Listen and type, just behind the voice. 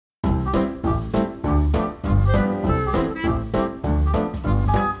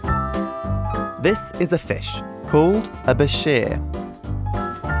This is a fish called a bashir.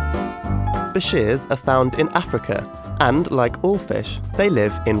 Bashirs are found in Africa and, like all fish, they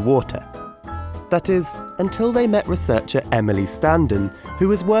live in water. That is, until they met researcher Emily Standen, who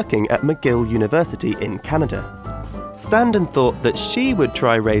was working at McGill University in Canada. Standen thought that she would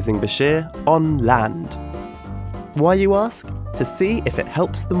try raising bashir on land. Why, you ask? To see if it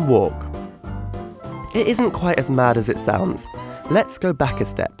helps them walk. It isn't quite as mad as it sounds. Let's go back a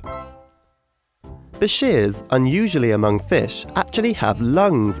step. Bashirs, unusually among fish, actually have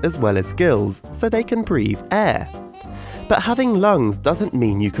lungs as well as gills, so they can breathe air. But having lungs doesn't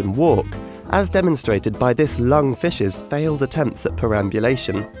mean you can walk, as demonstrated by this lungfish's failed attempts at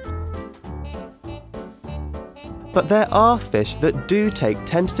perambulation. But there are fish that do take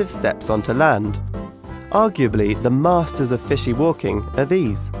tentative steps onto land. Arguably, the masters of fishy walking are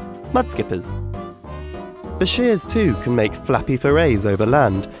these, mudskippers. Bashirs too can make flappy forays over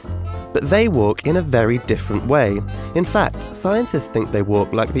land, but they walk in a very different way. In fact, scientists think they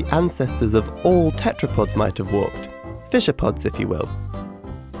walk like the ancestors of all tetrapods might have walked, fishopods if you will.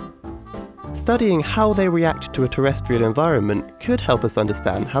 Studying how they react to a terrestrial environment could help us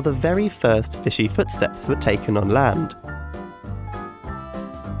understand how the very first fishy footsteps were taken on land.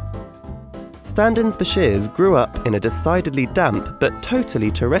 Standen's bashirs grew up in a decidedly damp but totally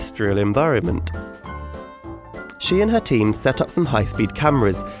terrestrial environment. She and her team set up some high-speed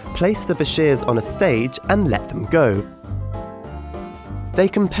cameras, placed the bashirs on a stage and let them go. They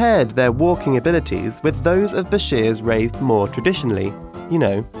compared their walking abilities with those of bashirs raised more traditionally, you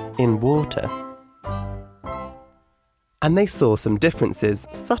know, in water. And they saw some differences,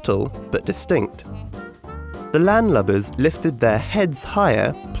 subtle but distinct. The landlubbers lifted their heads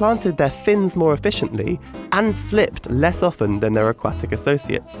higher, planted their fins more efficiently, and slipped less often than their aquatic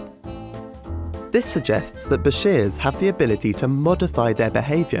associates. This suggests that bashirs have the ability to modify their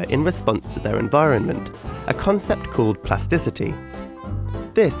behaviour in response to their environment, a concept called plasticity.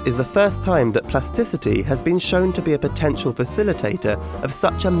 This is the first time that plasticity has been shown to be a potential facilitator of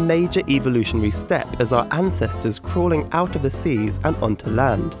such a major evolutionary step as our ancestors crawling out of the seas and onto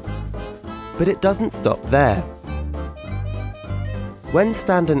land. But it doesn't stop there. When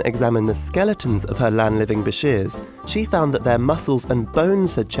Standen examined the skeletons of her land-living bashirs, she found that their muscles and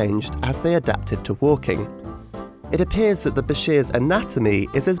bones had changed as they adapted to walking. It appears that the bashir's anatomy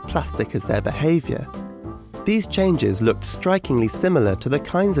is as plastic as their behaviour. These changes looked strikingly similar to the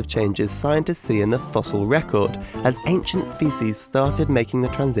kinds of changes scientists see in the fossil record as ancient species started making the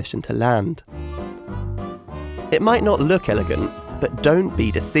transition to land. It might not look elegant, but don't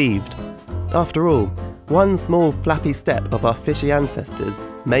be deceived. After all, one small flappy step of our fishy ancestors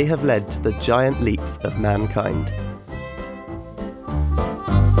may have led to the giant leaps of mankind.